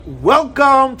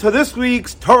Welcome to this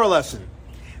week's Torah lesson.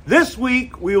 This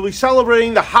week we will be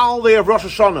celebrating the holiday of Rosh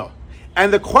Hashanah.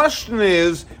 And the question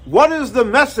is, what is the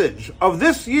message of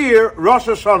this year, Rosh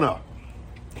Hashanah?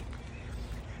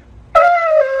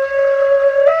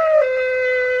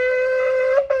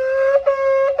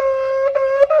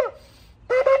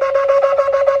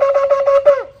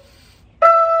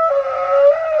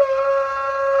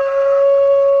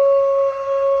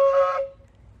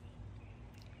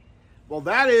 Well,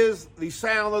 that is the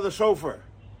sound of the shofar.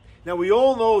 Now, we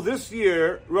all know this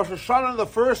year, Rosh Hashanah, the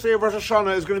first day of Rosh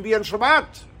Hashanah, is going to be on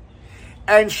Shabbat.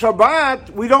 And Shabbat,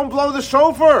 we don't blow the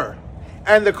shofar.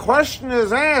 And the question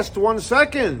is asked, 1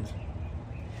 second.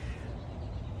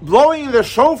 Blowing the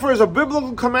shofar is a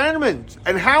biblical commandment.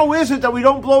 And how is it that we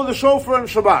don't blow the shofar on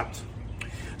Shabbat?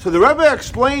 So the Rabbi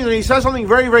explains, and he says something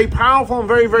very, very powerful and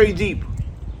very, very deep.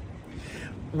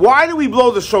 Why do we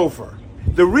blow the shofar?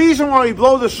 The reason why we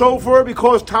blow the shofar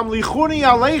because Tamlichuni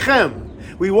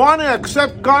Aleichem. We want to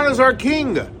accept God as our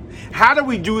king. How do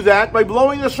we do that? By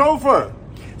blowing the shofar.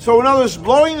 So in other words,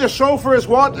 blowing the shofar is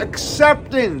what?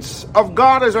 Acceptance of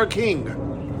God as our king.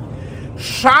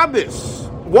 Shabbos.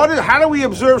 How do we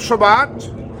observe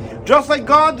Shabbat? Just like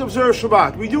God observes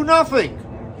Shabbat. We do nothing.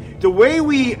 The way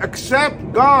we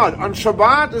accept God on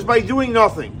Shabbat is by doing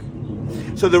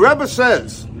nothing. So the Rebbe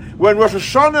says, when Rosh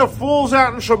Hashanah falls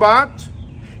out on Shabbat,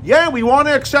 we want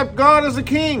to accept God as a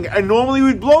king, and normally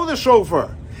we'd blow the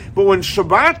shofar. But when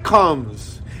Shabbat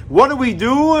comes, what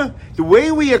do? The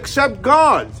way we accept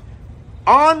God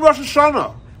on Rosh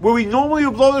Hashanah, where we normally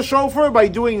would blow the shofar, by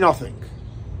doing nothing.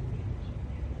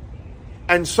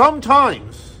 And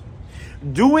sometimes,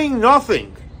 doing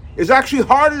nothing is actually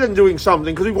harder than doing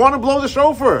something, because we want to blow the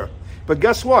shofar. But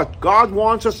guess what? God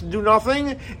wants us to do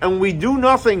nothing, and when we do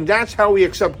nothing, that's how we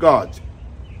accept God.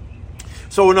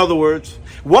 So in other words,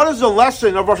 what is the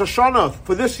lesson of Rosh Hashanah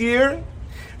for this year?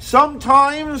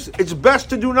 Sometimes it's best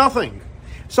to do nothing.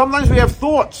 Sometimes we have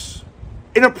thoughts,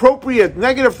 inappropriate,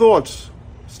 negative thoughts.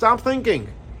 Stop thinking,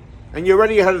 and you're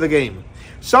already ahead of the game.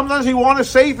 Sometimes we want to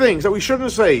say things that we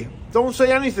shouldn't say. Don't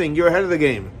say anything, you're ahead of the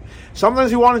game.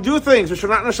 Sometimes we want to do things which are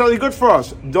not necessarily good for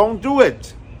us. Don't do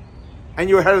it, and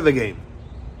you're ahead of the game.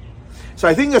 So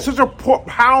I think that's such a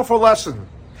powerful lesson.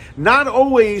 Not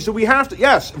always do we have to,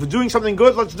 yes, if we're doing something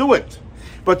good, let's do it.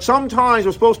 But sometimes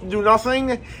we're supposed to do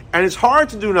nothing, and it's hard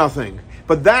to do nothing.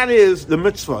 But that is the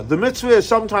mitzvah. The mitzvah is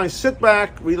sometimes sit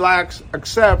back, relax,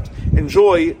 accept,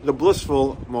 enjoy the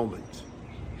blissful moment.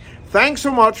 Thanks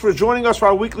so much for joining us for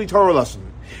our weekly Torah lesson.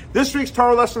 This week's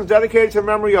Torah lesson is dedicated to the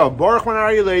memory of Baruch Ben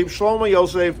Aryeh, Shlomo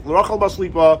Yosef, Rachel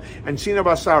Baslipa, and Sina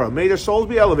Basara. May their souls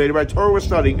be elevated by Torah we're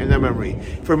studying in their memory.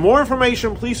 For more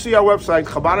information, please see our website,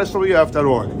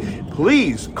 chabadiswf.org.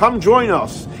 Please come join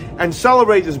us and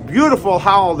celebrate this beautiful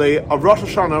holiday of Rosh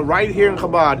Hashanah right here in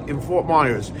Chabad in Fort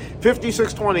Myers.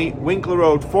 5620 Winkler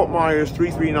Road, Fort Myers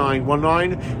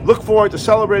 33919. Look forward to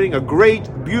celebrating a great,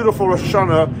 beautiful Rosh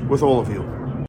Hashanah with all of you.